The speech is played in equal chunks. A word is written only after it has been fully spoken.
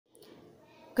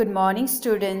Good morning,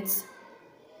 students.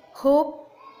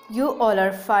 Hope you all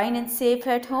are fine and safe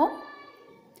at home.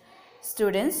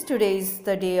 Students, today is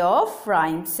the day of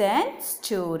rhymes and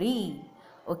story.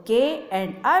 Okay,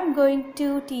 and I'm going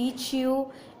to teach you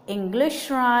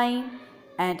English rhyme,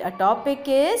 and a topic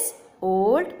is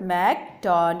Old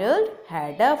MacDonald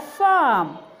had a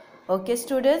farm. Okay,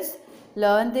 students,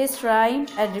 learn this rhyme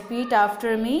and repeat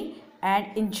after me and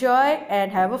enjoy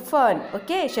and have a fun.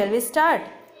 Okay, shall we start?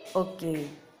 Okay.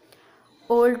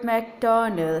 Old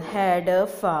MacDonald had a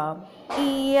farm,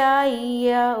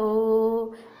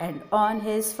 E-I-E-I-O, and on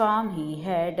his farm he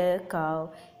had a cow,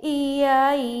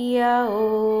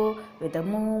 E-I-E-I-O, with a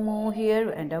moo-moo here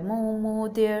and a moo-moo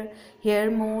there,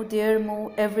 here moo, there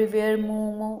moo, everywhere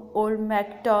moo-moo. Old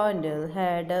MacDonald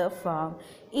had a farm,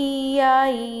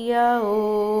 E-I-E-I-O.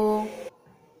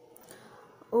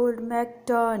 Old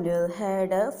MacDonald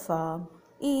had a farm,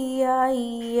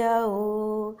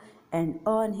 E-I-E-I-O, and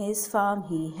on his farm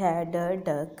he had a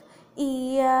duck,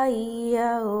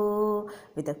 E-I-E-I-O,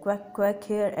 with a quack quack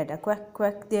here and a quack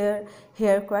quack here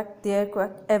quack, there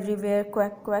quack, everywhere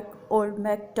quack quack. Old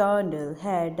MacDonald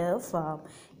had a farm,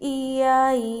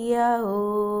 E-I-E-I-O.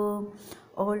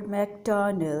 Old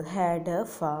MacDonald had a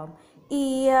farm,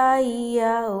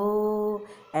 E-I-E-I-O,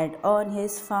 and on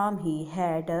his farm he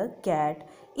had a cat,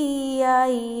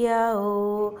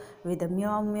 E-I-E-I-O, with a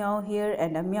meow meow here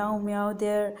and a meow meow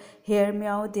there, here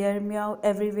meow, there meow,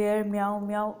 everywhere meow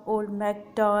meow. Old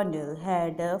MacDonald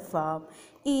had a farm,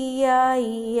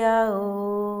 E-I-E-I-O.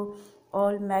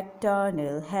 Old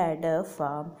MacDonald had a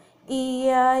farm,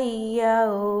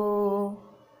 E-I-E-I-O.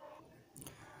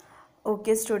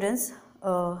 Okay, students,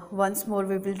 once more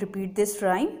we will repeat this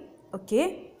rhyme.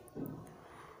 Okay.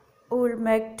 Old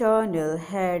MacDonald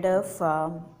had a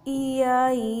farm,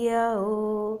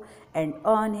 E-I-E-I-O, and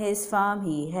on his farm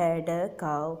he had a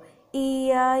cow,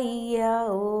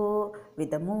 E-I-E-I-O,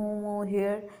 with a moo-moo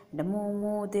here and a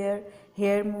moo-moo there,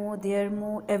 here moo, there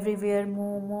moo, everywhere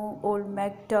moo-moo. Old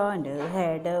MacDonald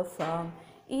had a farm,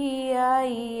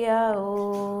 E-I-E-I-O.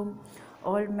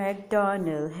 Old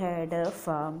MacDonald had a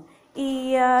farm,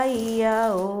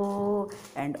 E-I-E-I-O,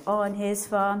 and on his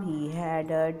farm he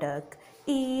had a duck,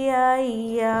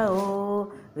 E-I-E-I-O,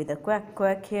 with a quack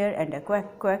quack here and a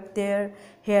quack quack there,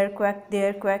 here quack,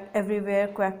 there quack, everywhere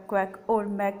quack quack. Old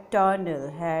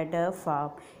MacDonald had a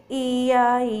farm,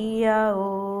 E-I-E-I-O.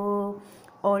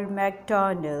 Old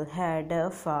MacDonald had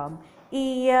a farm,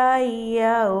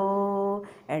 E-I-E-I-O,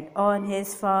 and on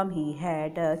his farm he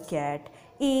had a cat,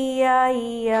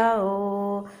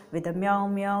 E-I-E-I-O, with a meow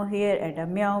meow here and a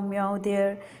meow meow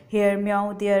there, here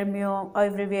meow, there meow,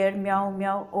 everywhere meow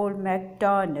meow. Old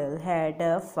MacDonald had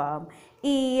a farm,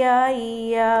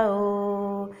 E-I-E-I-O,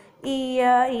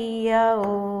 E-I-E-I-O.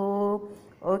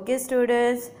 Okay,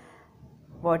 students,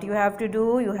 what you have to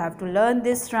do, you have to learn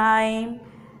this rhyme.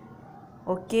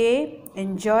 Okay,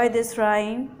 enjoy this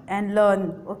rhyme and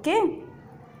learn. Okay,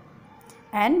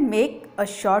 and make a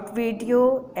short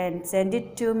video and send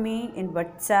it to me in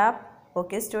WhatsApp.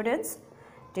 Okay, students,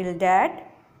 till that,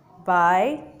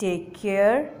 bye, take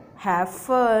care, have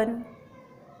fun.